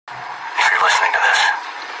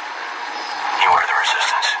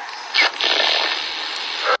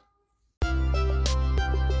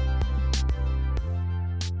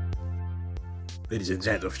Ladies and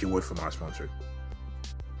gentlemen, a few words from our sponsor.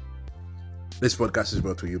 This podcast is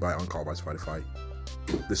brought to you by Encore by Spotify.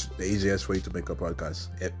 This is the easiest way to make a podcast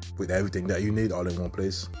with everything that you need all in one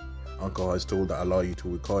place. Encore has tools that allow you to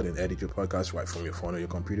record and edit your podcast right from your phone or your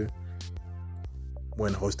computer.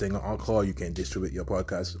 When hosting on Encore, you can distribute your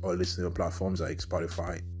podcast or listen to platforms like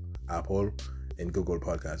Spotify, Apple, and Google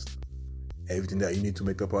Podcasts. Everything that you need to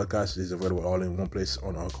make a podcast is available all in one place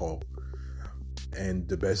on Encore. And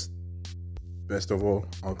the best of all,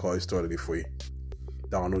 Encore is totally free.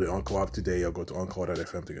 Download the Encore app today or go to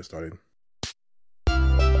encore.fm to get started.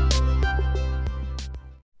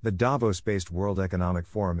 The Davos-based World Economic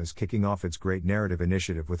Forum is kicking off its Great Narrative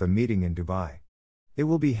Initiative with a meeting in Dubai. It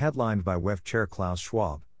will be headlined by WEF Chair Klaus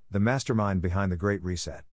Schwab, the mastermind behind the Great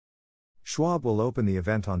Reset. Schwab will open the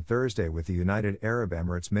event on Thursday with the United Arab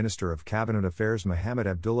Emirates Minister of Cabinet Affairs Mohammed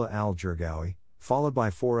Abdullah Al-Jergawi, followed by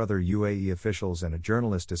 4 other UAE officials and a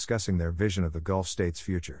journalist discussing their vision of the Gulf state's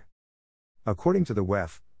future. According to the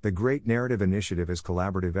WEF, the Great Narrative Initiative is a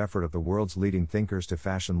collaborative effort of the world's leading thinkers to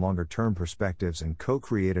fashion longer-term perspectives and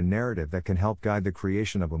co-create a narrative that can help guide the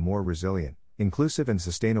creation of a more resilient, inclusive and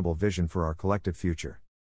sustainable vision for our collective future.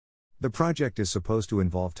 The project is supposed to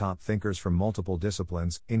involve top thinkers from multiple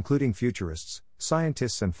disciplines, including futurists,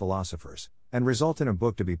 scientists and philosophers, and result in a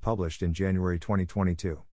book to be published in January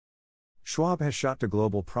 2022. Schwab has shot to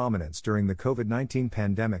global prominence during the COVID-19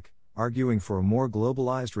 pandemic, arguing for a more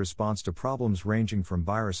globalized response to problems ranging from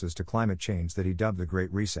viruses to climate change that he dubbed the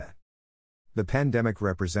Great Reset. The pandemic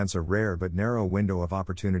represents a rare but narrow window of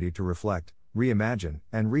opportunity to reflect, reimagine,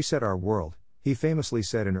 and reset our world, he famously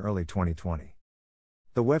said in early 2020.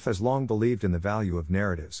 The WEF has long believed in the value of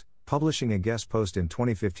narratives, publishing a guest post in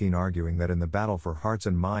 2015 arguing that in the battle for hearts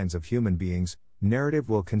and minds of human beings, narrative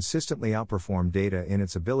will consistently outperform data in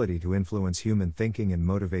its ability to influence human thinking and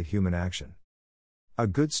motivate human action. A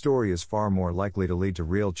good story is far more likely to lead to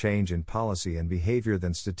real change in policy and behavior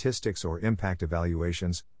than statistics or impact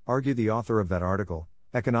evaluations, argued the author of that article,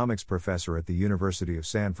 economics professor at the University of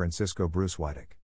San Francisco Bruce Weidick.